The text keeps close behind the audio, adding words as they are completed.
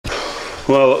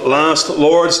Well, last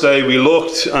Lord's Day we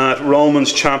looked at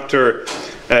Romans chapter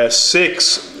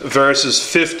 6, verses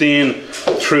 15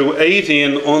 through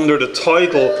 18 under the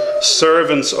title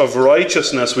Servants of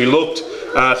Righteousness. We looked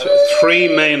at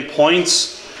three main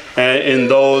points in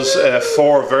those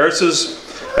four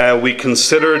verses. We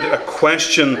considered a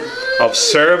question of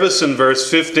service in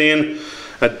verse 15,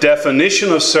 a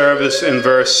definition of service in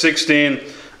verse 16,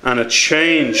 and a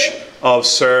change of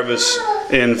service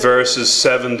in verses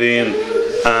 17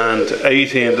 and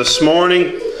 18. This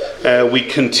morning we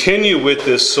continue with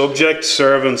this subject,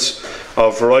 servants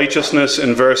of righteousness,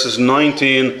 in verses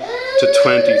 19 to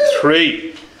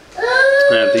 23.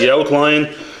 The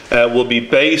outline will be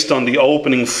based on the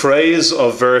opening phrase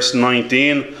of verse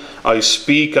 19, I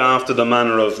speak after the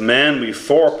manner of men. We have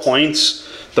 4 points: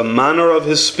 the manner of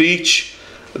his speech,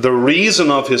 the reason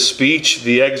of his speech,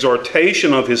 the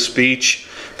exhortation of his speech.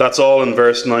 That's all in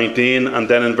verse 19. And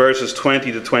then in verses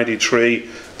 20 to 23,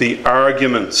 the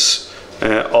arguments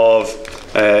of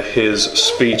his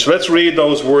speech. Let's read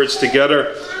those words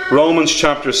together. Romans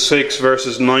chapter 6,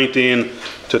 verses 19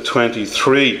 to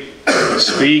 23.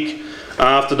 Speak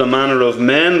after the manner of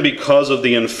men because of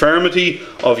the infirmity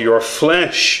of your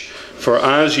flesh. For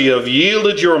as ye have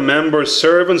yielded your members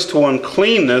servants to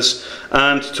uncleanness,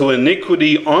 and to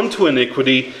iniquity unto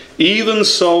iniquity, even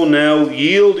so now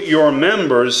yield your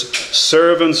members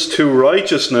servants to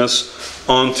righteousness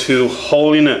unto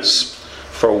holiness.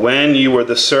 For when ye were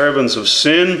the servants of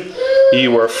sin, ye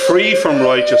were free from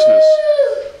righteousness.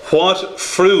 What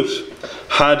fruit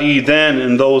had ye then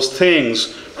in those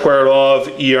things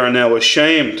whereof ye are now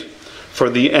ashamed?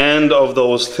 For the end of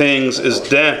those things is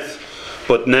death.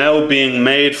 But now being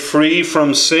made free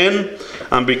from sin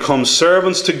and become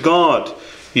servants to God,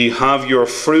 ye have your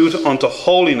fruit unto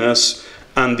holiness,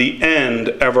 and the end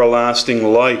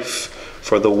everlasting life.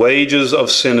 For the wages of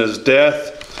sin is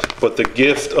death, but the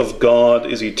gift of God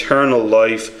is eternal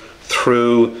life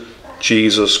through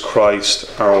Jesus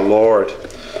Christ our Lord.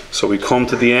 So we come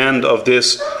to the end of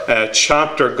this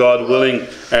chapter, God willing,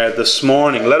 this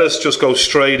morning. Let us just go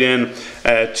straight in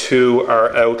to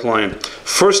our outline.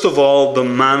 First of all, the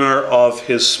manner of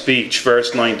his speech.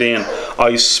 Verse 19.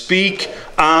 I speak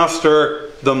after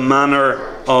the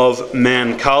manner of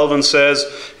men. Calvin says,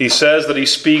 he says that he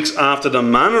speaks after the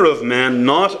manner of men,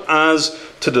 not as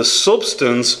to the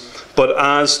substance, but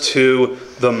as to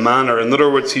the manner. In other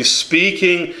words, he's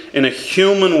speaking in a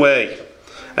human way,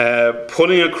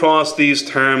 putting across these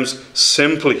terms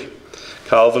simply.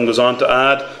 Calvin goes on to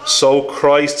add, so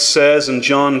Christ says in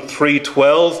John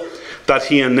 3:12 that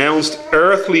he announced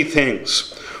earthly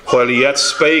things while he yet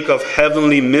spake of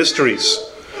heavenly mysteries,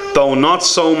 though not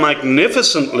so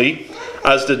magnificently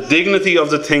as the dignity of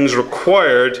the things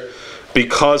required,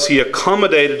 because he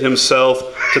accommodated himself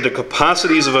to the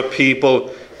capacities of a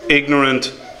people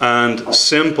ignorant and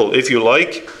simple. If you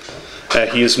like,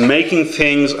 he is making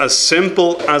things as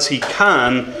simple as he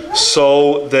can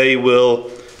so they will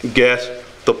get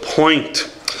the point.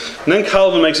 And then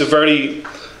Calvin makes a very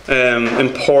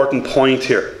important point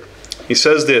here. He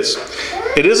says this: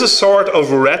 it is a sort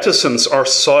of reticence or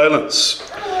silence,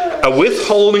 a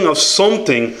withholding of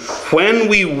something when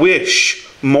we wish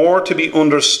more to be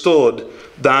understood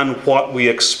than what we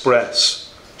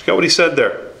express. You get what he said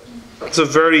there? It's a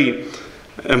very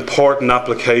important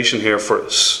application here for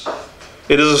us.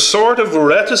 It is a sort of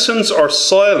reticence or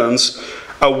silence,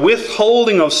 a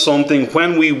withholding of something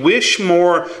when we wish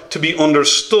more to be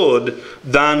understood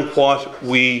than what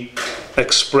we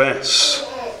express.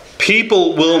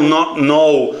 People will not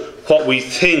know what we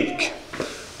think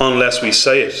unless we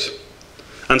say it.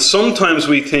 And sometimes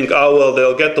we think, oh well,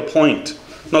 they'll get the point.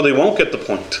 No, they won't get the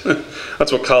point.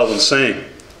 That's what Calvin's saying.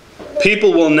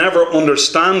 People will never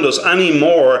understand us any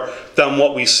more than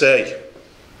what we say.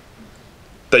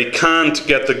 They can't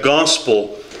get the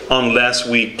gospel unless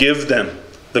we give them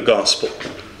the gospel.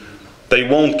 They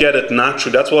won't get it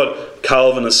naturally. That's what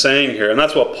Calvin is saying here. And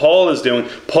that's what Paul is doing.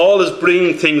 Paul is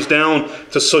bringing things down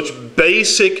to such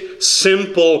basic,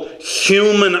 simple,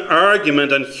 human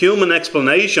argument and human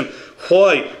explanation.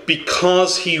 Why?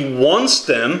 Because he wants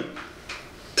them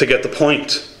to get the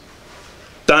point.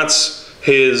 That's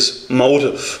his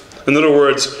motive. In other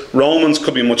words, Romans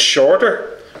could be much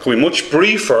shorter, could be much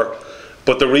briefer,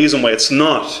 but the reason why it's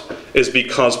not is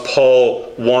because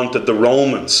Paul wanted the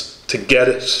Romans to get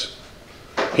it.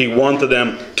 He wanted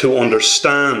them to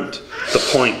understand the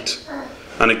point.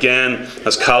 And again,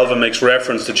 as Calvin makes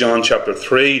reference to John chapter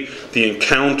 3, the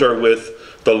encounter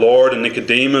with the Lord and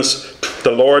Nicodemus,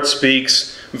 the Lord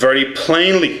speaks very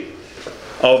plainly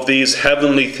of these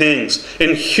heavenly things.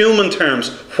 In human terms,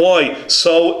 why?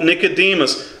 So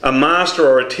Nicodemus, a master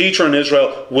or a teacher in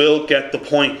Israel, will get the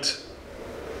point.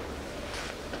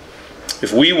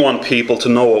 If we want people to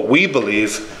know what we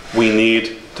believe, we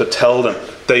need to tell them.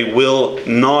 They will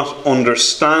not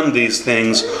understand these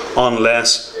things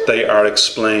unless they are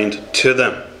explained to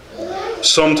them.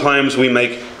 Sometimes we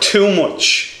make too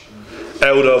much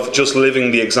out of just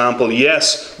living the example.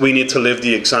 Yes, we need to live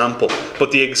the example.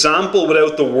 But the example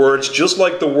without the words, just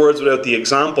like the words without the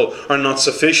example, are not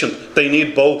sufficient. They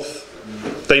need both.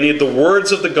 They need the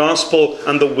words of the gospel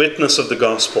and the witness of the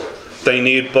gospel. They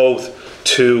need both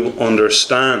to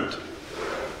understand.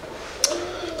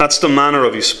 That's the manner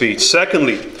of his speech.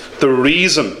 Secondly, the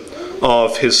reason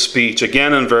of his speech.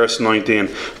 Again in verse 19.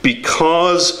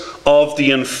 Because of the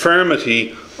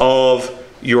infirmity of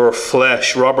your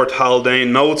flesh. Robert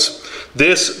Haldane notes,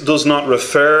 this does not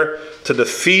refer to the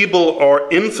feeble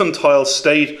or infantile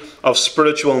state of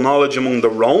spiritual knowledge among the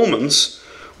Romans,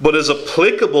 but is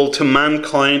applicable to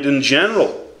mankind in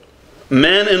general.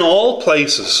 Men in all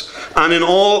places and in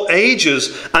all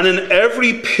ages and in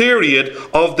every period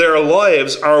of their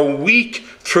lives are weak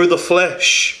through the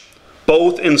flesh,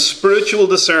 both in spiritual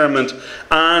discernment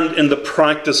and in the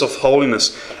practice of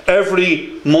holiness.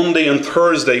 Every Monday and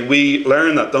Thursday we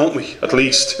learn that, don't we? At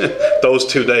least those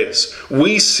 2 days.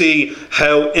 We see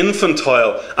how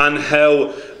infantile and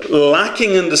how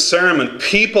lacking in discernment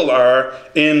people are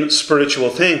in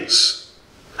spiritual things.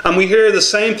 And we hear the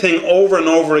same thing over and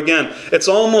over again. It's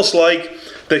almost like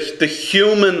the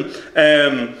human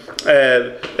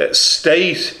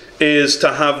state is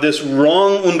to have this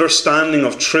wrong understanding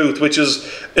of truth, which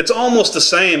is, it's almost the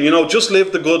same, just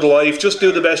live the good life, just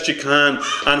do the best you can,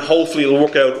 and hopefully it'll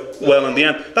work out well in the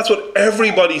end. That's what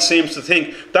everybody seems to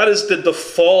think. That is the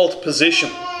default position.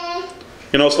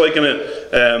 It's like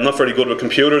I'm not very good with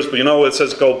computers, but it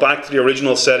says go back to the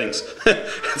original settings.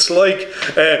 It's like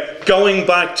going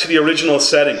back to the original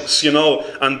settings,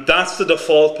 and that's the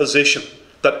default position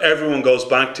that everyone goes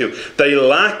back to. They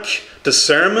lack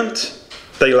discernment,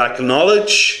 they lack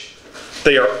knowledge,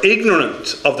 they are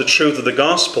ignorant of the truth of the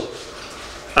gospel,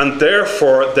 and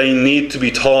therefore they need to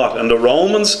be taught. And the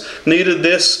Romans needed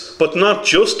this, but not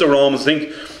just the Romans. I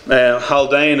think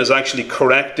Haldane is actually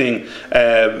correcting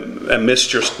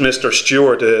Mr.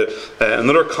 Stewart,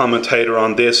 another commentator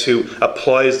on this, who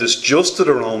applies this just to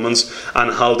the Romans,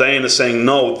 and Haldane is saying,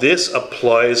 no, this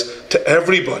applies to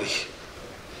everybody.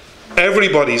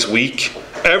 Everybody's weak,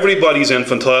 everybody's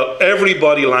infantile,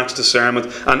 everybody lacks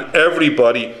discernment, and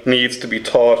everybody needs to be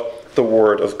taught the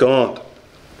Word of God.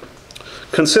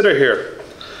 Consider here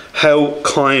how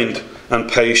kind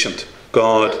and patient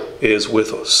God is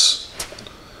with us.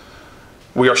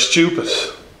 We are stupid,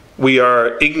 we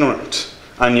are ignorant,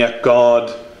 and yet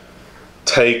God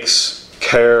takes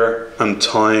care and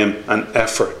time and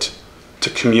effort to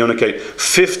communicate.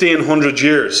 1,500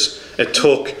 years it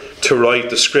took to write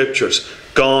the Scriptures.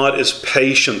 God is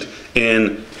patient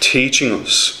in teaching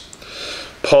us.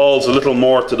 Paul's a little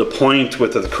more to the point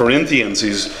with the Corinthians.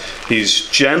 He's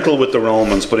gentle with the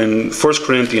Romans, but in 1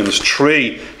 Corinthians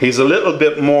 3, he's a little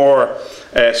bit more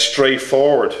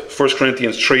straightforward. 1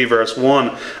 Corinthians 3 verse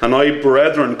 1, and I,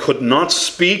 brethren, could not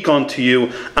speak unto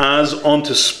you as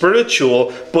unto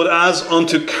spiritual, but as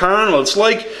unto carnal. It's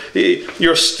like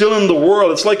you're still in the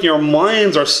world. It's like your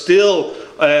minds are still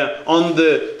on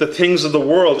the things of the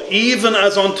world, even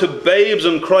as unto babes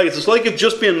in Christ. It's like you've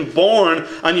just been born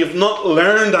and you've not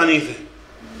learned anything.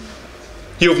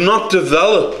 You've not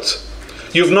developed.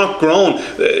 You've not grown.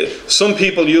 Some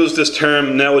people use this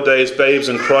term nowadays, babes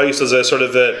in Christ, as a sort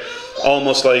of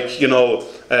almost like,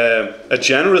 a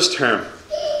generous term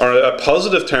or a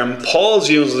positive term. Paul's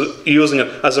using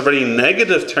it as a very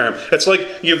negative term. It's like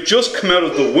you've just come out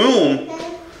of the womb,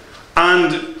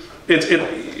 and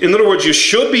in other words, you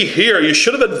should be here. You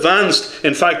should have advanced.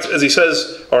 In fact, as he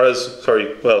says,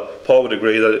 Paul would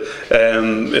agree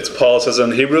that Paul says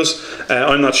in Hebrews.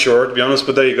 I'm not sure, to be honest,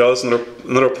 but there you go. It's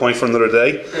another point for another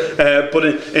day. But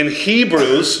in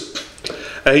Hebrews,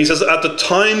 he says, at the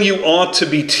time you ought to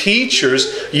be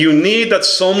teachers, you need that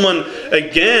someone,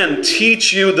 again,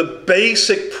 teach you the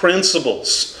basic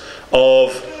principles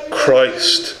of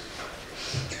Christ.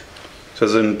 It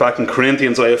says back in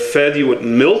Corinthians, I have fed you with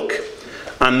milk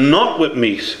and not with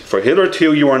meat, for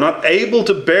hitherto you are not able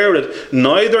to bear it,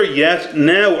 neither yet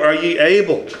now are ye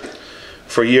able.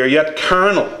 For ye are yet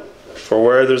carnal. For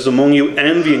where there's among you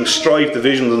envying, strife,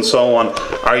 divisions, and so on,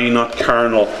 are ye not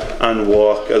carnal and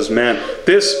walk as men?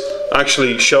 This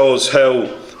actually shows how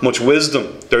much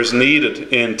wisdom there's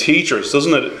needed in teachers,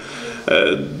 doesn't it?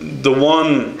 The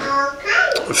one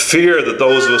fear that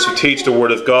those of us who teach the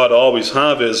Word of God always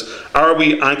have is, are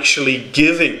we actually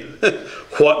giving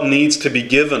what needs to be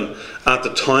given at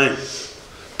the time?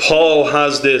 Paul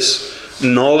has this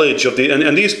knowledge of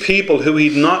and these people who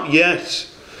he'd not yet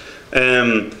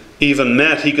even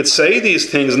met. He could say these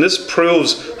things, and this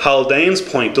proves Haldane's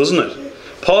point, doesn't it?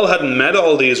 Paul hadn't met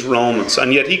all these Romans,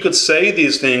 and yet he could say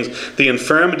these things, the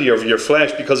infirmity of your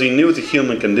flesh, because he knew the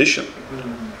human condition.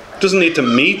 He doesn't need to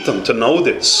meet them to know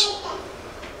this.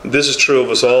 This is true of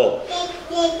us all.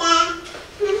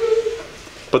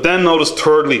 But then notice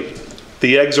thirdly,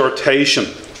 the exhortation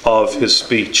of his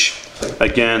speech.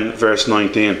 Again, verse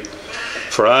 19.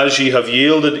 For as ye have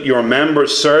yielded your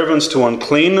members servants to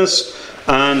uncleanness,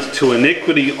 and to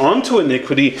iniquity unto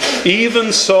iniquity,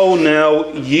 even so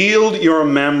now yield your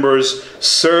members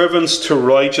servants to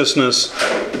righteousness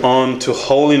unto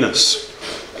holiness.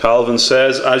 Calvin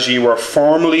says, as ye were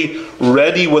formerly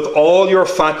ready with all your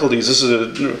faculties. This is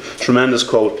a tremendous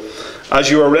quote.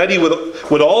 As you are ready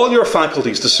with all your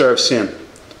faculties to serve sin,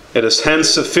 it is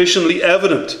hence sufficiently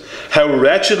evident how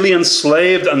wretchedly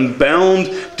enslaved and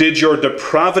bound did your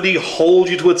depravity hold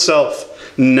you to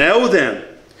itself. Now then,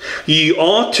 ye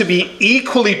ought to be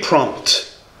equally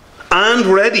prompt and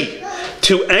ready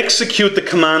to execute the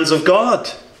commands of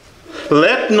God.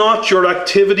 Let not your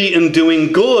activity in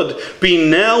doing good be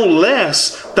now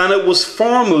less than it was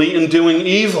formerly in doing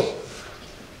evil.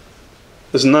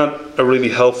 Isn't that a really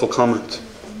helpful comment?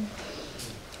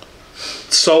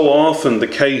 It's so often the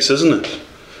case, isn't it,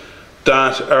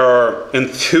 that our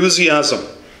enthusiasm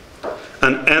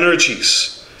and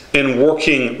energies in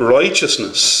working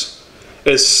righteousness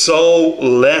is so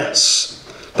less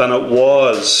than it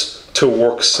was to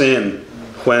work sin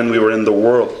when we were in the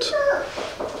world.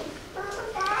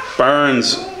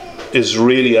 Barnes is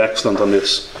really excellent on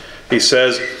this. He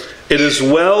says, it is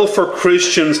well for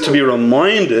Christians to be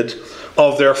reminded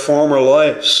of their former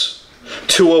lives,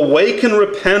 to awaken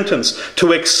repentance,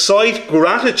 to excite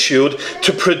gratitude,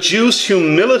 to produce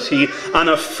humility and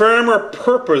a firmer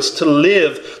purpose to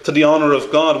live to the honour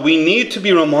of God. We need to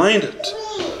be reminded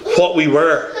what we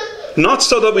were. Not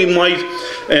so that we might,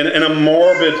 in a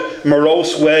morbid,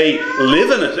 morose way,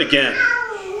 live in it again.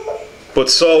 But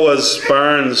so, as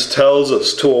Barnes tells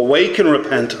us, to awaken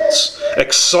repentance,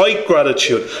 excite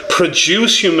gratitude,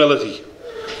 produce humility,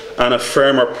 and a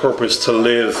firmer purpose to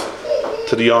live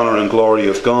to the honour and glory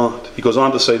of God. He goes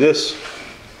on to say this: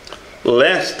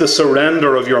 let the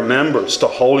surrender of your members to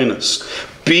holiness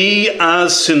be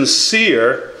as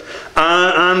sincere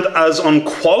and as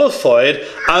unqualified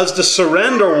as the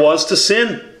surrender was to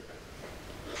sin.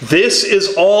 This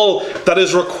is all that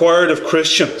is required of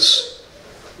Christians.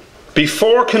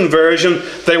 Before conversion,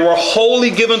 they were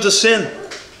wholly given to sin.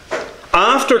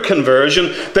 After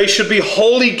conversion, they should be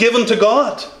wholly given to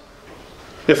God.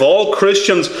 If all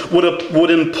Christians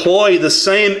would employ the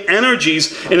same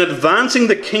energies in advancing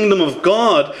the kingdom of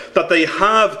God that they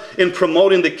have in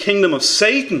promoting the kingdom of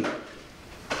Satan,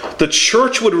 the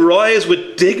church would rise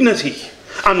with dignity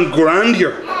and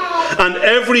grandeur, and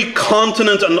every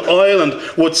continent and island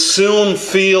would soon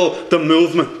feel the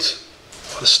movement.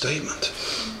 What a statement.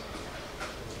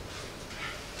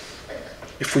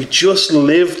 If we just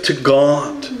lived to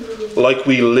God like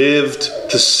we lived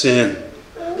to sin,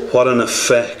 what an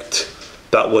effect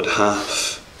that would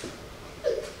have.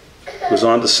 He goes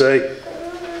on to say,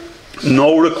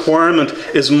 no requirement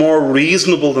is more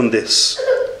reasonable than this.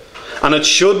 And it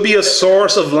should be a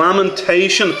source of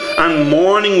lamentation and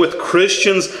mourning with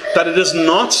Christians that it is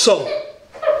not so.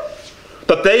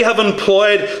 That they have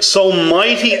employed so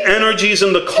mighty energies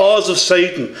in the cause of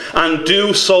Satan and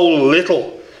do so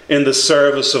little in the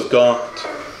service of God.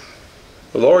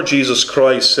 The Lord Jesus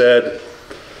Christ said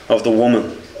of the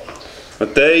woman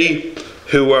that they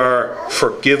who are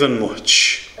forgiven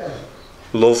much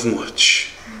love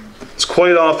much. It's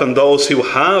quite often those who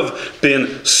have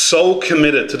been so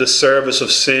committed to the service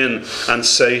of sin and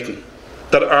Satan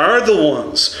that are the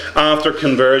ones after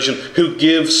conversion who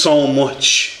give so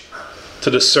much to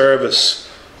the service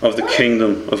of the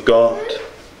kingdom of God.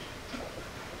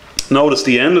 Notice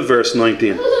the end of verse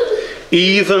 19.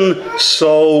 Even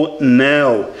so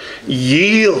now,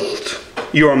 yield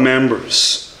your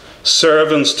members,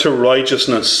 servants to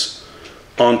righteousness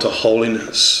unto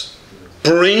holiness.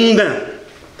 Bring them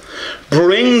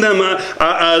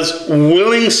as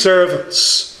willing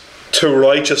servants to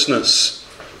righteousness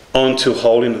unto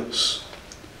holiness.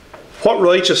 What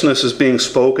righteousness is being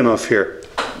spoken of here?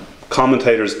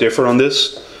 Commentators differ on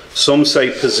this. Some say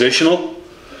positional,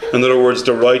 in other words,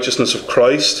 the righteousness of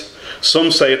Christ.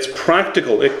 Some say it's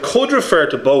practical. It could refer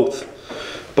to both.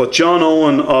 But John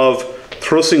Owen of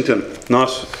Thrussington,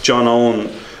 not John Owen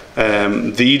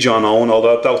the John Owen,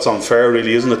 although that's unfair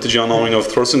really, isn't it, to John Owen of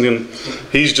Thrussingen.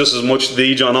 He's just as much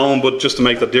the John Owen, but just to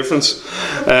make the difference.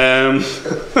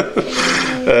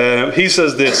 He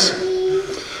says this,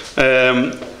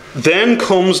 then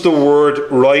comes the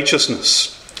word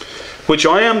righteousness, which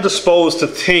I am disposed to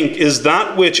think is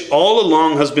that which all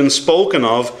along has been spoken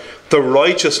of, the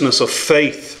righteousness of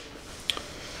faith.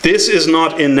 This is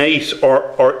not innate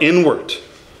or inward,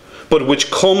 but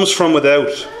which comes from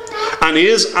without, and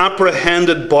is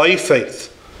apprehended by faith,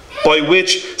 by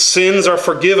which sins are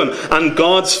forgiven and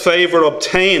God's favour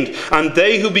obtained. And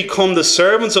they who become the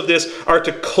servants of this are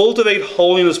to cultivate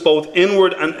holiness both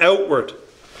inward and outward.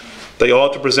 They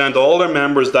ought to present all their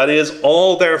members, that is,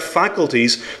 all their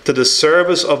faculties, to the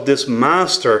service of this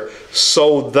master,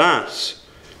 so that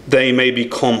they may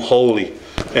become holy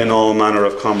in all manner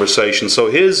of conversation. So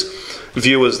his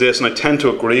view is this, and I tend to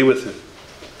agree with him.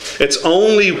 It's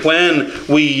only when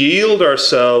we yield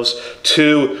ourselves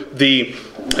to the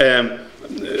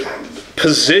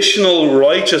positional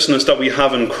righteousness that we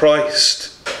have in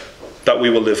Christ that we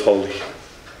will live holy.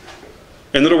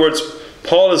 In other words,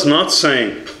 Paul is not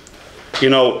saying,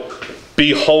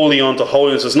 be holy unto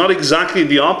holiness. It's not exactly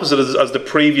the opposite as the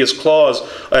previous clause,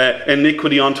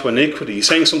 iniquity unto iniquity. He's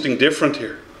saying something different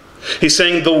here. He's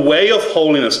saying the way of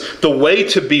holiness, the way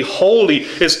to be holy,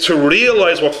 is to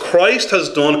realize what Christ has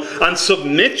done and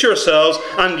submit yourselves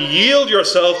and yield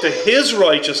yourself to his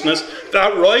righteousness,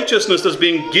 that righteousness that's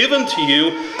being given to you,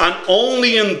 and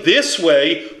only in this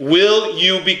way will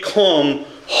you become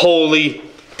holy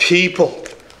people.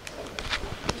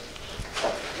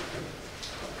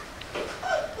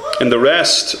 In the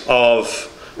rest of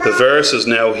the verses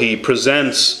now, he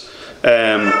presents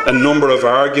a number of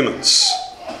arguments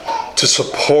to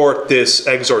support this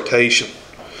exhortation.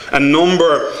 A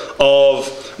number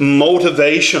of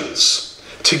motivations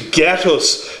to get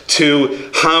us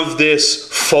to have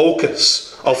this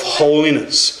focus of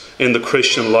holiness in the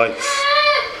Christian life.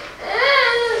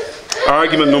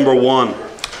 Argument number 1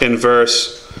 in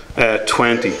verse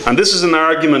 20. And this is an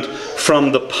argument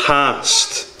from the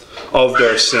past of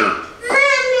their sin.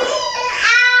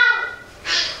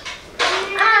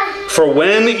 For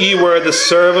when ye were the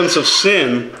servants of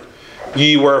sin,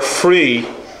 ye were free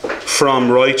from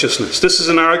righteousness. This is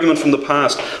an argument from the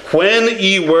past. When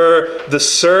ye were the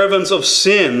servants of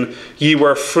sin, ye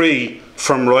were free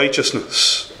from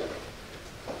righteousness.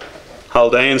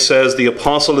 Haldane says the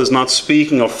apostle is not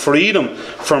speaking of freedom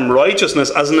from righteousness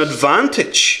as an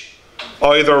advantage,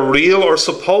 either real or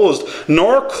supposed,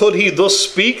 nor could he thus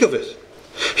speak of it.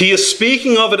 He is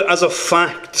speaking of it as a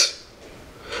fact.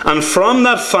 And from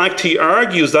that fact he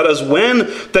argues that as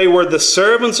when they were the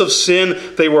servants of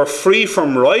sin, they were free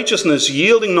from righteousness,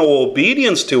 yielding no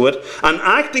obedience to it, and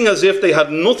acting as if they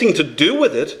had nothing to do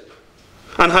with it,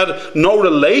 and had no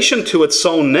relation to it,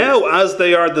 so now, as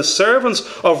they are the servants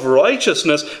of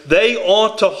righteousness, they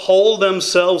ought to hold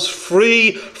themselves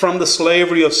free from the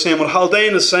slavery of sin. What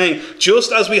Haldane is saying,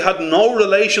 just as we had no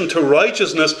relation to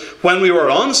righteousness when we were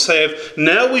unsaved,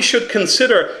 now we should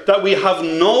consider that we have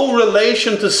no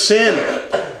relation to sin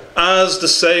as the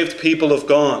saved people of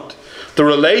God. The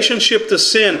relationship to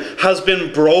sin has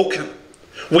been broken.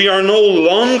 We are no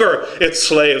longer its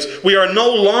slaves. We are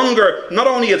no longer, not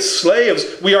only its slaves,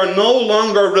 we are no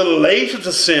longer related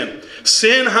to sin.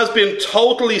 Sin has been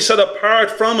totally set apart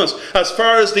from us. As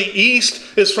far as the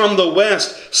east is from the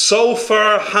west, so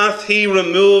far hath he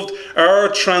removed our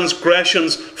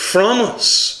transgressions from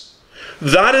us.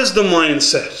 That is the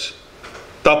mindset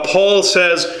that Paul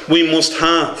says we must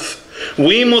have.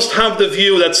 We must have the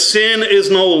view that sin is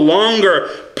no longer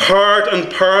part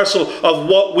and parcel of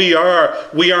what we are.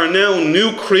 We are now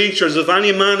new creatures. If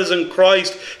any man is in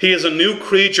Christ, he is a new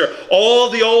creature. All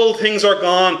the old things are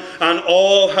gone and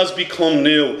all has become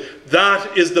new.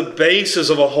 That is the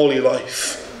basis of a holy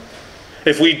life.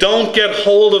 If we don't get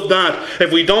hold of that,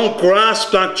 if we don't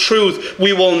grasp that truth,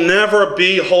 we will never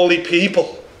be holy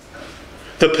people.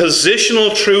 The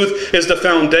positional truth is the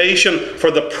foundation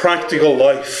for the practical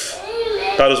life.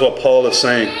 That is what Paul is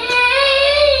saying.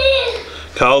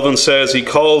 Calvin says he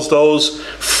calls those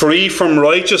free from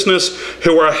righteousness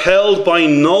who are held by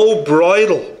no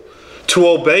bridle to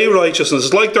obey righteousness.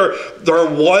 It's like they're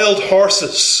wild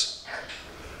horses.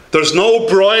 There's no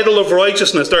bridle of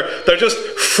righteousness. They're just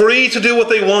free to do what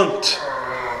they want.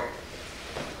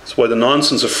 That's why the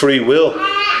nonsense of free will.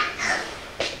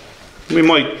 We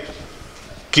might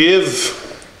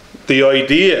give the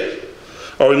idea,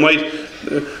 or we might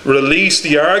release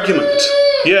the argument.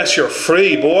 Yes, you're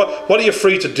free, but what are you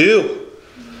free to do?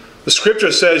 The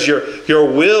scripture says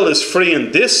your will is free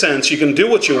in this sense. You can do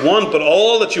what you want, but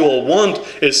all that you will want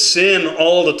is sin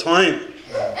all the time.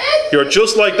 You're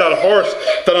just like that horse,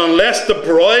 that unless the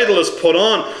bridle is put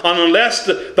on, and unless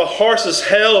the horse is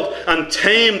held and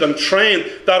tamed and trained,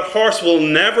 that horse will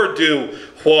never do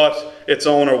what its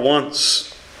owner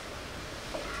wants.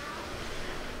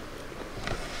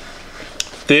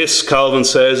 This, Calvin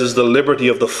says, is the liberty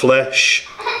of the flesh,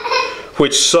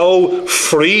 which so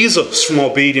frees us from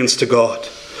obedience to God,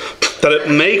 that it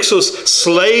makes us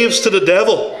slaves to the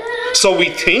devil. So we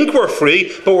think we're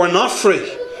free, but we're not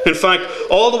free. In fact,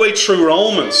 all the way through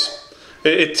Romans,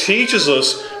 it teaches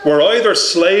us we're either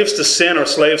slaves to sin or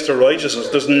slaves to righteousness.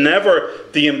 There's never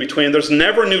the in-between. There's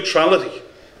never neutrality.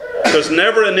 There's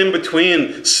never an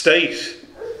in-between state.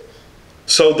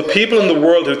 So the people in the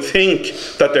world who think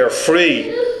that they're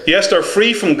free, yes, they're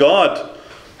free from God,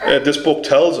 this book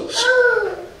tells us,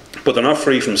 but they're not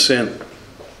free from sin.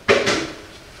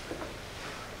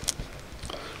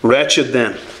 Wretched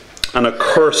then, and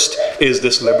accursed is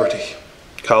this liberty,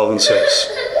 Calvin says,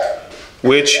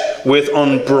 which with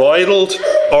unbridled,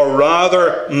 or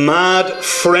rather mad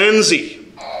frenzy,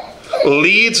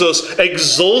 leads us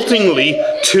exultingly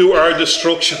to our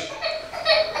destruction.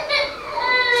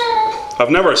 I've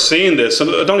never seen this,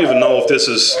 and I don't even know if this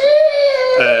is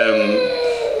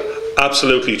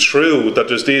absolutely true, that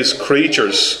there's these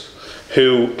creatures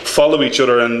who follow each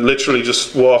other and literally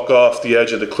just walk off the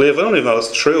edge of the cliff. I don't even know if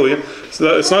it's true.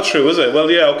 It's not true, is it? Well,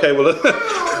 yeah, okay. Well,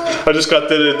 I just got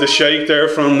the shake there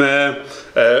from a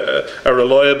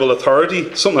reliable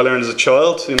authority. Something I learned as a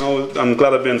child. You know, I'm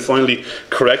glad I've been finally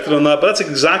corrected on that. But that's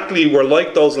exactly, we're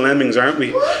like those lemmings, aren't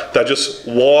we? That just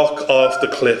walk off the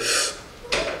cliff.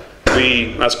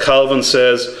 We, as Calvin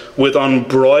says, with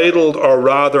unbridled or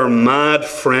rather mad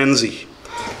frenzy,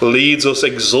 leads us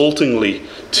exultingly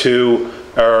to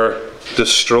our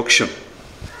destruction.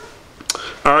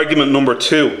 Argument number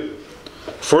 2.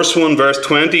 First one, verse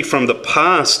 20, from the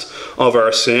past of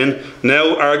our sin.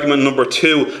 Now argument number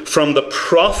 2, from the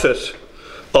profit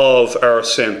of our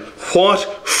sin.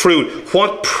 What fruit,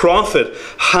 what profit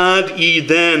had ye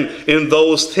then in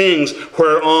those things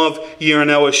whereof ye are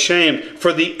now ashamed?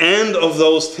 For the end of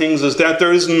those things is that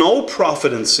there is no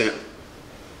profit in sin.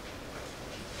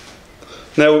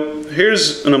 Now,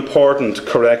 here's an important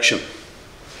correction.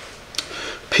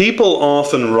 People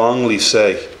often wrongly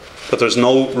say that there's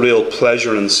no real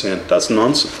pleasure in sin. That's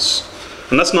nonsense.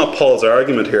 And that's not Paul's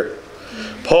argument here.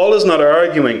 Paul is not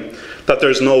arguing that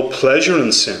there's no pleasure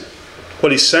in sin.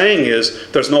 What he's saying is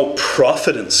there's no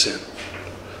profit in sin.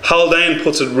 Haldane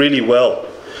puts it really well.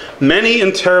 Many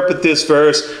interpret this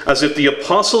verse as if the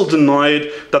apostle denied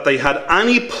that they had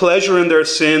any pleasure in their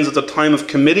sins at the time of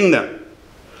committing them.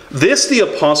 This the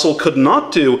apostle could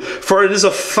not do, for it is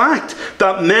a fact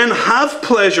that men have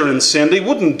pleasure in sin. They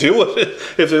wouldn't do it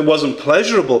if it wasn't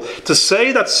pleasurable. To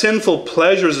say that sinful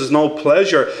pleasures is no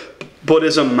pleasure, but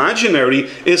is imaginary,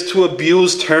 is to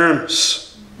abuse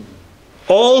terms.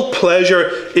 All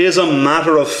pleasure is a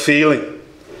matter of feeling.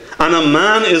 And a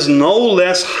man is no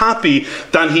less happy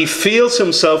than he feels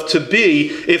himself to be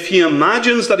if he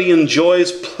imagines that he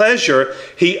enjoys pleasure.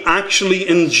 He actually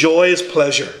enjoys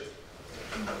pleasure.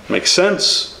 Makes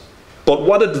sense. But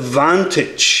what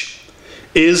advantage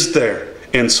is there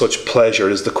in such pleasure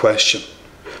is the question.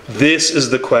 This is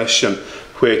the question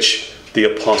which the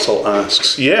apostle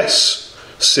asks. Yes,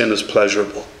 sin is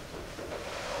pleasurable.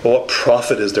 But what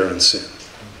profit is there in sin?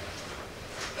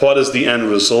 What is the end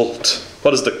result?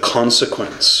 What is the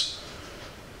consequence?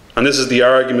 And this is the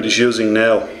argument he's using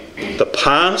now. The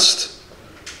past,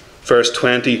 verse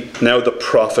 20, now the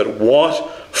profit.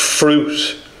 What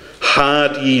fruit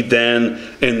had ye then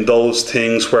in those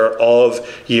things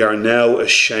whereof ye are now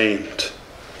ashamed?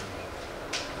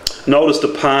 Notice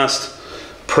the past,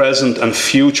 present and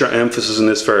future emphasis in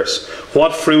this verse.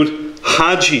 What fruit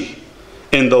had ye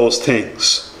in those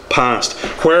things? Past.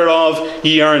 Whereof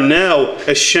ye are now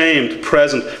ashamed,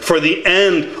 present. For the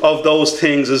end of those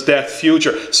things is death,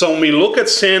 future. So when we look at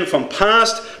sin from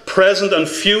past, present and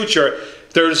future,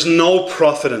 there is no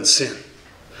profit in sin.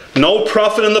 No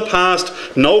profit in the past,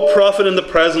 no profit in the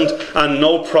present, and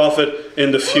no profit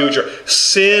in the future.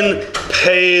 Sin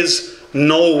pays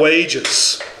no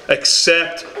wages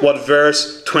except what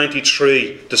verse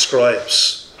 23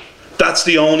 describes. That's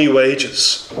the only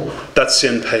wages that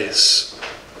sin pays.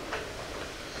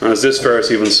 And as this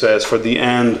verse even says, for the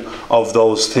end of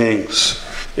those things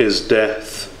is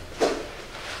death.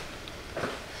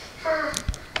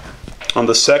 On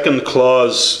the second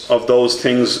clause of those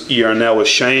things ye are now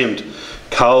ashamed,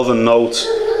 Calvin notes,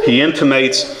 he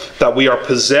intimates that we are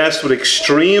possessed with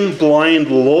extreme blind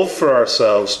love for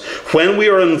ourselves when we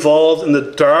are involved in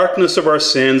the darkness of our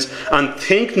sins and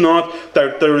think not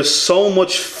that there is so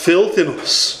much filth in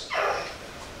us.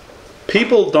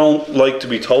 People don't like to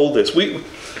be told this.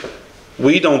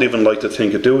 We don't even like to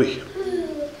think it, do we?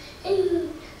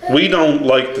 We don't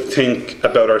like to think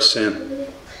about our sin.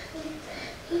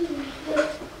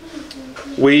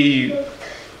 We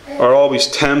are always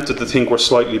tempted to think we're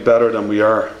slightly better than we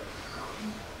are.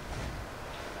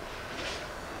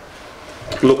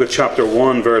 Look at chapter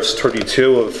 1, verse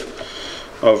 32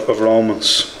 of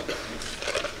Romans.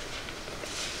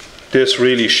 This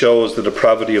really shows the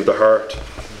depravity of the heart.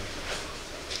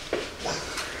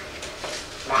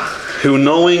 Who,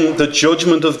 knowing the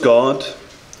judgment of God,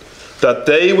 that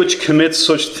they which commit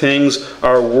such things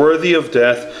are worthy of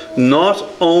death, not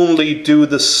only do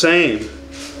the same,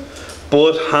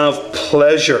 but have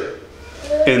pleasure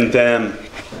in them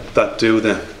that do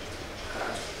them.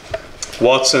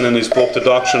 Watson, in his book, The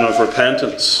Doctrine of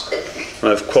Repentance, and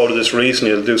I've quoted this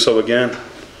recently, I'll do so again.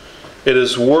 It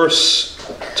is worse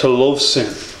to love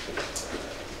sin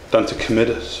than to commit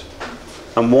it.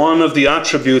 And one of the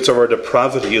attributes of our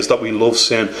depravity is that we love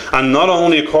sin. And not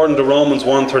only, according to Romans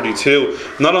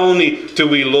 1:32, not only do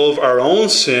we love our own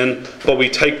sin, but we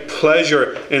take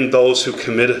pleasure in those who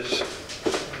commit it.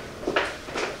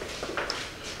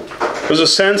 There's a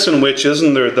sense in which,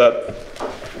 isn't there, that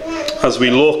as we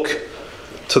look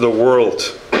to the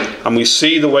world and we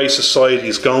see the way society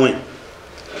is going,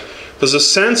 there's a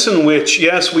sense in which,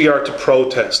 yes, we are to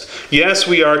protest. Yes,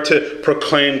 we are to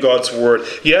proclaim God's word.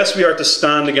 Yes, we are to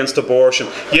stand against abortion.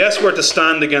 Yes, we're to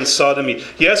stand against sodomy.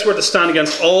 Yes, we're to stand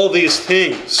against all these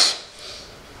things.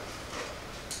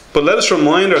 But let us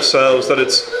remind ourselves that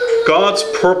it's God's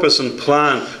purpose and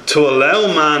plan to allow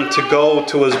man to go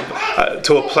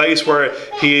to a place where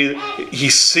he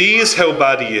sees how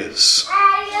bad he is,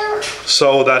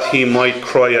 so that he might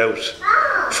cry out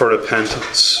for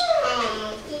repentance.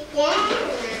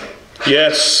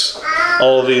 Yes,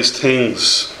 all these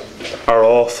things are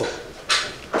awful.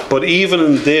 But even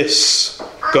in this,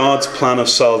 God's plan of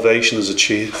salvation is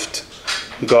achieved.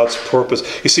 God's purpose.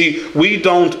 You see, we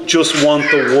don't just want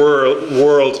the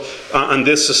world and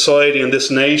this society and this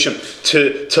nation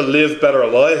to live better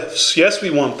lives. Yes,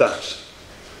 we want that.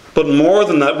 But more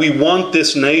than that, we want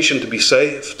this nation to be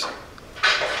saved.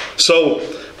 So,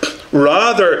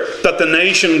 rather that the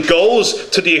nation goes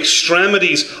to the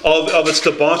extremities of its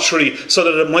debauchery so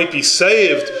that it might be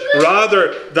saved,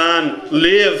 rather than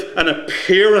live an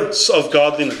appearance of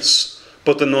godliness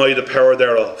but deny the power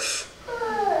thereof.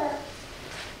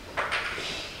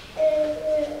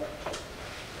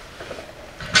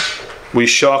 We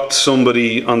shocked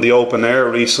somebody on the open air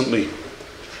recently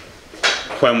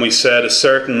when we said a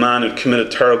certain man who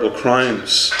committed terrible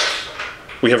crimes,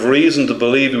 we have reason to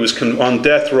believe he was on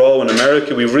death row in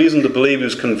America. We have reason to believe he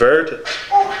was converted.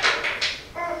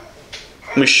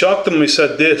 And we shocked them and we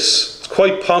said this: it's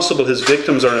quite possible his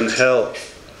victims are in hell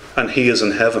and he is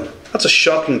in heaven. That's a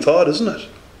shocking thought, isn't it?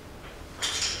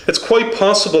 It's quite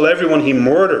possible everyone he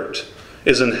murdered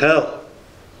is in hell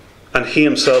and he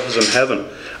himself is in heaven.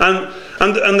 And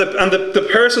the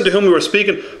person to whom we were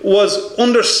speaking was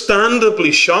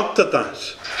understandably shocked at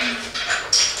that.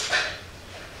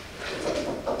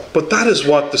 But that is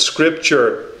what the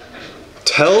scripture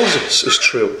tells us is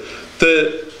true.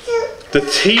 The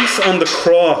thief on the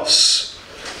cross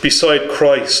beside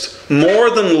Christ more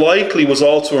than likely was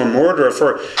also a murderer.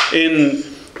 For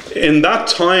in that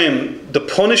time, the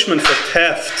punishment for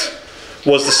theft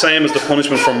was the same as the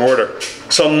punishment for murder.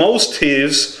 So most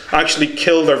thieves actually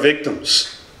killed their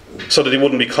victims so that they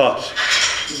wouldn't be caught.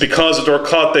 Because if they were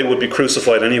caught, they would be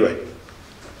crucified anyway.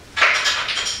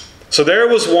 So there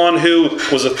was one who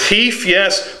was a thief,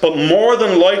 yes, but more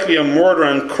than likely a murderer.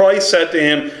 And Christ said to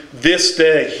him, "This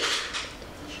day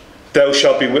thou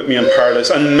shalt be with me in paradise."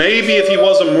 And maybe if he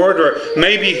was a murderer,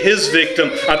 maybe his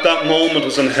victim at that moment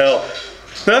was in hell.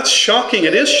 Now that's shocking.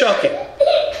 It is shocking.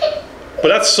 But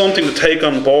that's something to take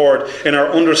on board in our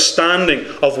understanding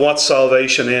of what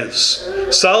salvation is.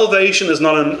 Salvation is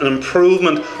not an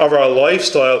improvement of our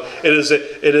lifestyle.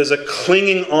 It is a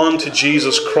clinging on to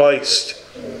Jesus Christ,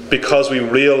 because we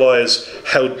realize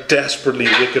how desperately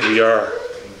wicked we are.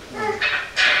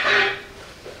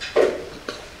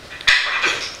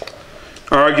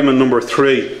 Argument number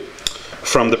 3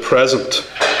 from the present.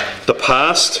 The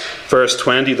past, verse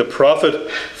 20, the prophet,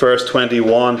 verse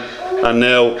 21, and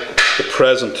now the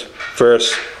present,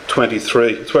 verse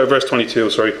 23. Verse 22,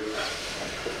 sorry.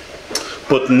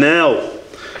 But now,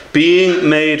 being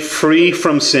made free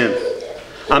from sin,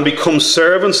 and become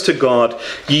servants to God,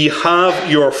 ye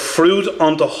have your fruit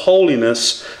unto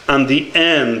holiness, and the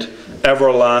end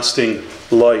everlasting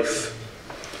life.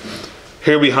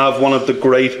 Here we have one of the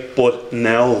great but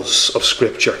nows of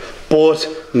Scripture. But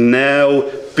now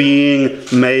being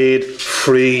made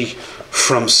free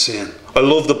from sin. I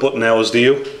love the but nows, do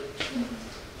you?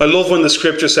 I love when the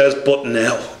scripture says but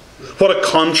now. What a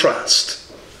contrast.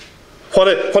 What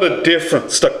a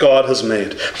difference that God has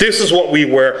made. This is what we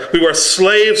were. We were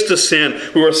slaves to sin.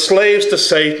 We were slaves to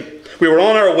Satan. We were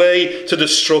on our way to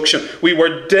destruction. We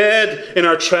were dead in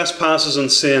our trespasses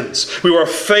and sins. We were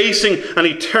facing an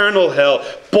eternal hell,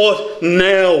 but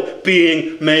now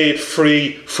being made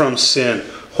free from sin.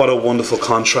 What a wonderful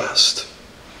contrast.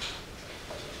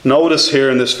 Notice here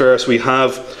in this verse we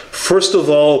have, first of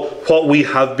all, what we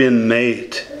have been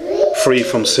made free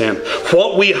from sin.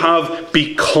 What we have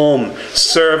become,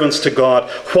 servants to God.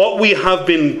 What we have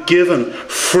been given,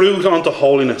 fruit unto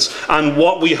holiness. And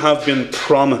what we have been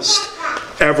promised,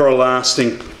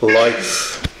 everlasting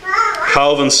life.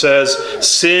 Calvin says,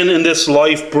 sin in this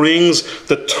life brings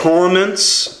the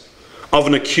torments of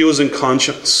an accusing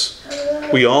conscience.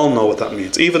 We all know what that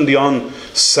means. Even the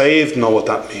unsaved know what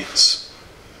that means.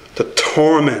 The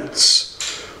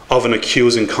torments of an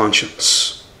accusing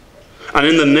conscience. And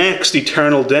in the next,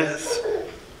 eternal death.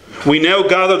 We now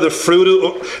gather the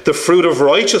fruit of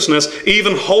righteousness,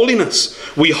 even holiness.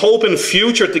 We hope in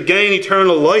future to gain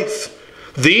eternal life.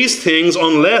 These things,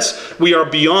 unless we are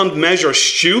beyond measure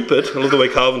stupid, I love the way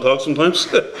Calvin talks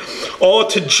sometimes, ought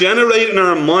to generate in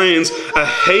our minds a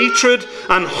hatred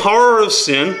and horror of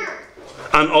sin,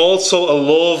 and also a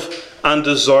love and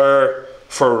desire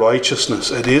for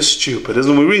righteousness. It is stupid,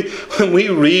 isn't it? When we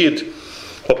read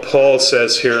what Paul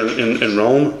says here in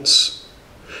Romans,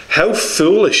 how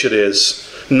foolish it is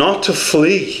not to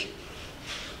flee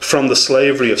from the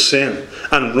slavery of sin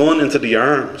and run into the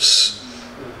arms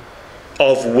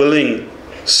of willing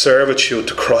servitude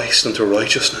to Christ and to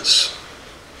righteousness.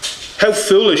 How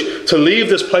foolish to leave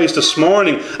this place this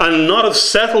morning and not have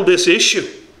settled this issue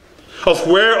of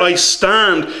where I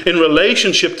stand in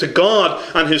relationship to God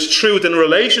and His truth, in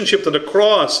relationship to the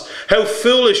cross. How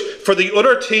foolish for the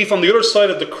other thief on the other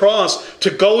side of the cross to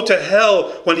go to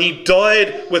hell when he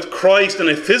died with Christ in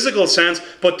a physical sense,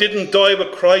 but didn't die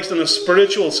with Christ in a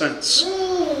spiritual sense.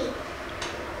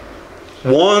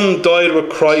 One died with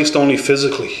Christ only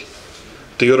physically.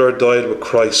 The other died with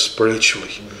Christ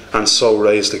spiritually, and so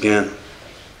raised again.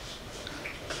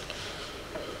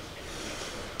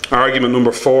 Argument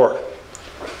number 4.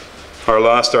 Our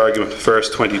last argument, verse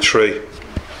 23.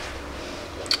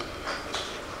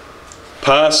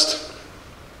 Past,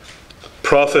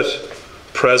 prophet,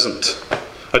 present.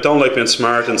 I don't like being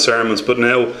smart in sermons, but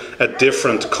now a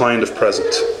different kind of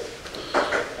present.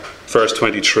 Verse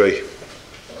 23.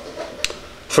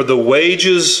 For the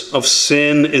wages of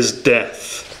sin is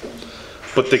death,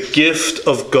 but the gift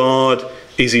of God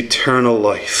is eternal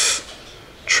life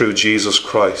through Jesus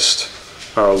Christ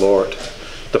our Lord.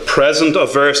 The present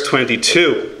of verse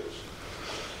 22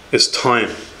 is time.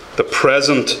 The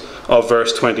present of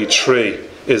verse 23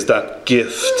 is that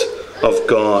gift of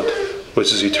God,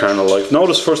 which is eternal life.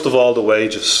 Notice first of all the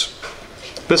wages.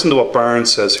 Listen to what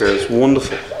Barnes says here. It's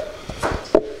wonderful.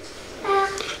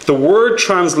 The word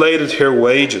translated here,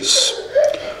 wages,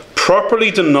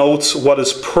 properly denotes what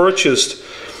is purchased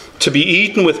to be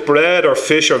eaten with bread or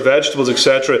fish or vegetables,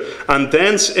 etc. And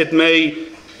thence it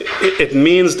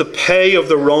means the pay of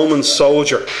the Roman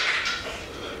soldier,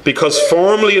 because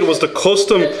formerly it was the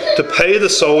custom to pay the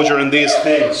soldier in these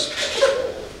things.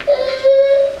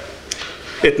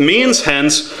 It means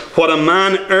hence what a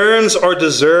man earns or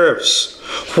deserves,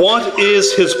 what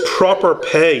is his proper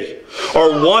pay,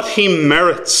 or what he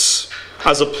merits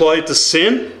as applied to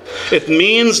sin. It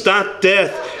means that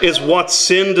death is what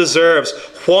sin deserves,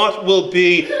 what will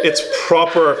be its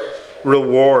proper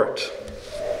reward.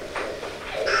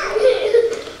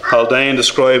 Haldane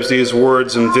describes these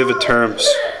words in vivid terms,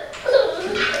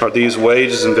 or these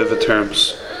wages in vivid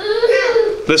terms.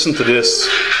 Listen to this.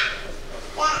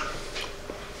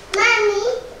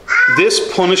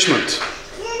 This punishment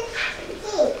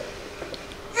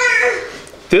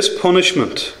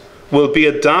will be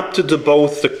adapted to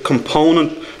both the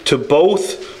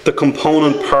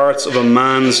component parts of a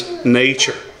man's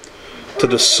nature, to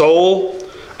the soul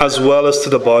as well as to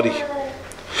the body.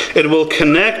 It will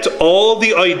connect all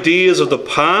the ideas of the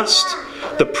past,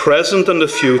 the present and the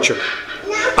future.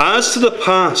 As to the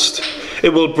past,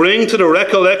 it will bring to the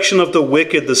recollection of the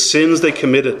wicked the sins they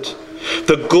committed,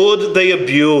 the good they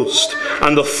abused,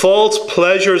 and the false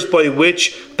pleasures by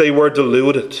which they were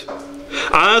deluded.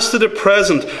 As to the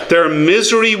present, their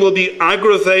misery will be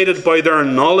aggravated by their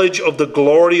knowledge of the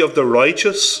glory of the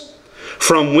righteous,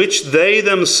 from which they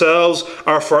themselves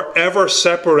are forever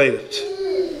separated,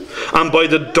 and by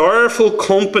the direful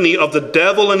company of the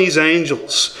devil and his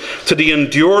angels, to the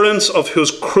endurance of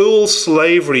whose cruel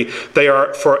slavery they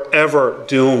are forever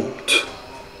doomed.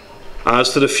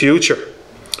 As to the future,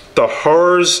 the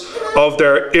horrors of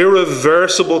their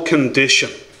irreversible condition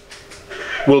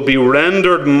will be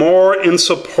rendered more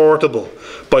insupportable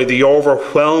by the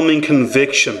overwhelming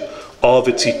conviction of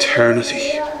its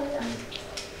eternity.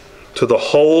 To the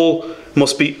whole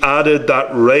must be added that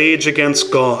rage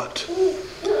against God,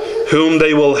 whom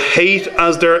they will hate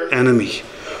as their enemy,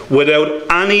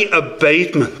 without any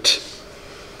abatement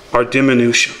or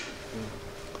diminution.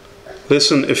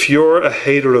 Listen, if you're a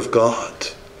hater of God,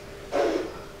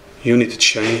 you need to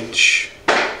change.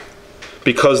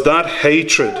 Because that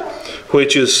hatred,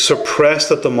 which is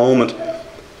suppressed at the moment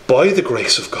by the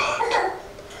grace of God,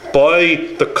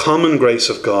 by the common grace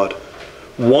of God,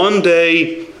 one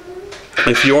day,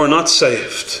 if you're not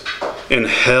saved, in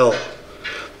hell,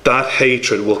 that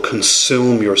hatred will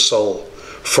consume your soul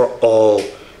for all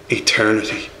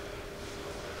eternity.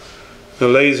 Now,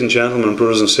 ladies and gentlemen,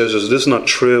 brothers and sisters, this is not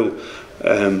true.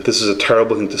 This is a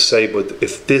terrible thing to say, but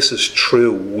if this is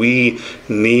true, we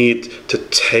need to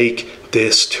take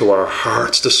this to our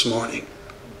hearts this morning.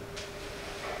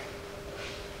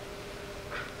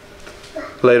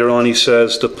 Later on he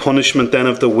says, the punishment then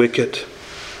of the wicked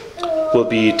will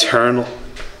be eternal,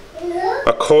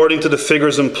 according to the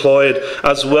figures employed,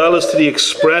 as well as to the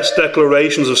express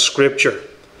declarations of Scripture.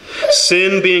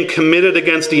 Sin being committed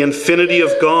against the infinity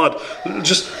of God.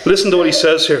 Just listen to what he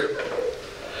says here.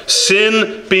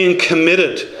 Sin being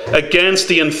committed against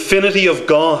the infinity of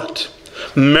God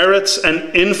merits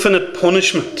an infinite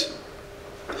punishment.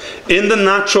 In the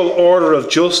natural order of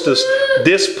justice,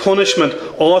 this punishment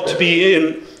ought to be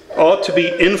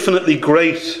infinitely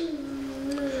great.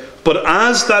 But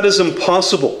as that is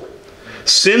impossible,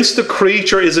 since the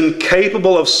creature is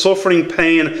incapable of suffering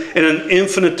pain in an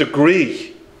infinite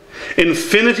degree,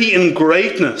 infinity in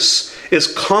greatness is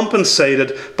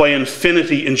compensated by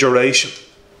infinity in duration.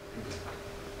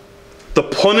 The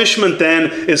punishment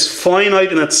then is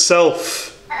finite in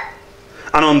itself,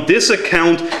 and on this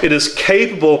account it is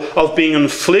capable of being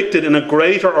inflicted in a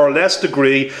greater or less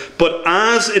degree, but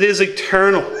as it is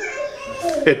eternal,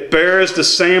 it bears the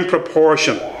same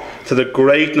proportion to the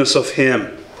greatness of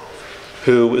him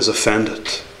who is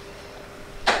offended.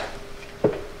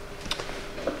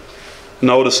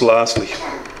 Notice lastly,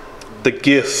 the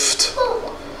gift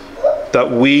that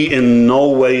we in no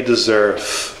way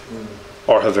deserve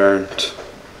or have earned.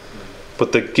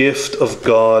 But the gift of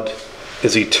God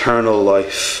is eternal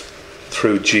life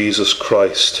through Jesus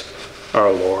Christ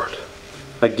our Lord.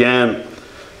 Again,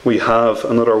 we have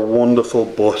another wonderful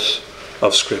but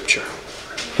of Scripture.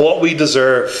 What we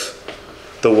deserve,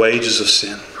 the wages of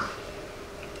sin.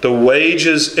 The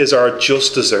wages is our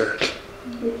just desert.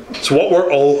 It's what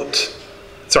we're owed.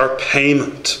 It's our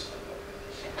payment.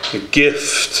 The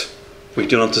gift we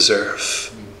do not deserve.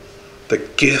 The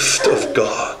gift of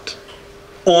God.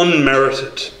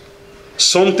 Unmerited.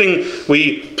 Something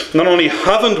we not only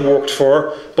haven't worked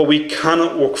for, but we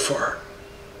cannot work for.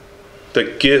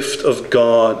 The gift of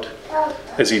God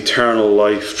is eternal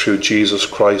life through Jesus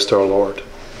Christ our Lord.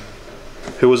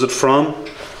 Who is it from?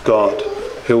 God.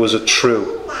 Who is it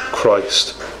through?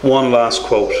 Christ. One last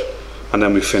quote and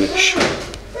then we finish.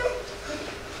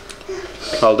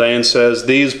 Haldane says,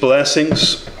 these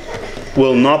blessings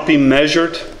will not be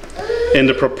measured in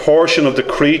the proportion of the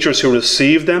creatures who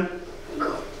receive them.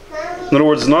 In other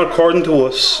words, not according to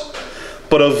us,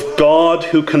 but of God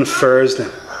who confers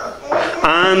them,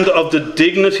 and of the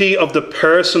dignity of the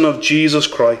person of Jesus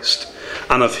Christ,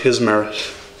 and of his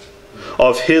merit,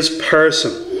 of his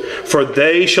person. For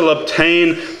they shall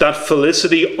obtain that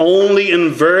felicity only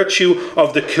in virtue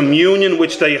of the communion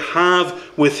which they have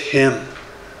with him,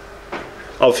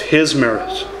 of his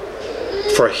merit.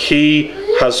 For he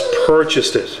has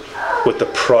purchased it with the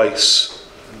price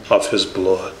of his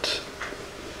blood.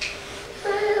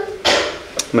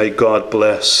 May God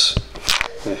bless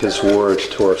his word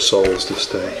to our souls this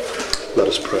day. Let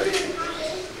us pray.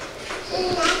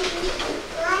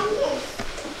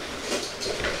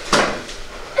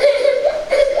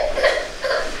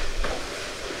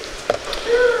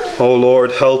 O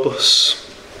Lord, help us.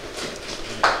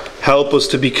 Help us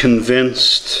to be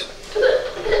convinced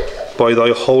by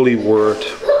thy holy word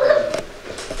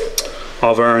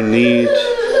of our need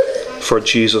for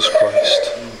Jesus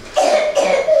Christ,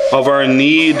 of our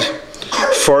need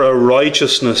for a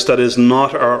righteousness that is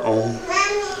not our own,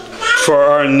 for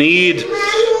our need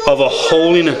of a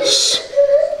holiness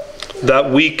that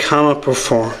we cannot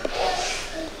perform.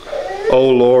 O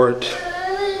Lord,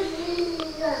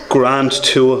 grant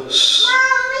to us,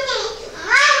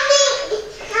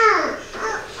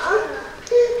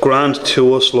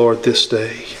 Lord, this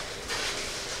day,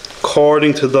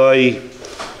 according to thy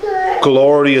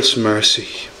glorious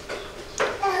mercy,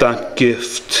 that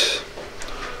gift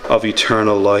of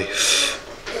eternal life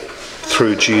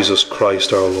through Jesus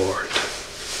Christ our Lord.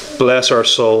 Bless our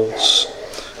souls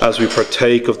as we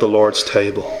partake of the Lord's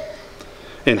table.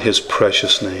 In his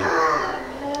precious name.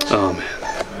 Amen.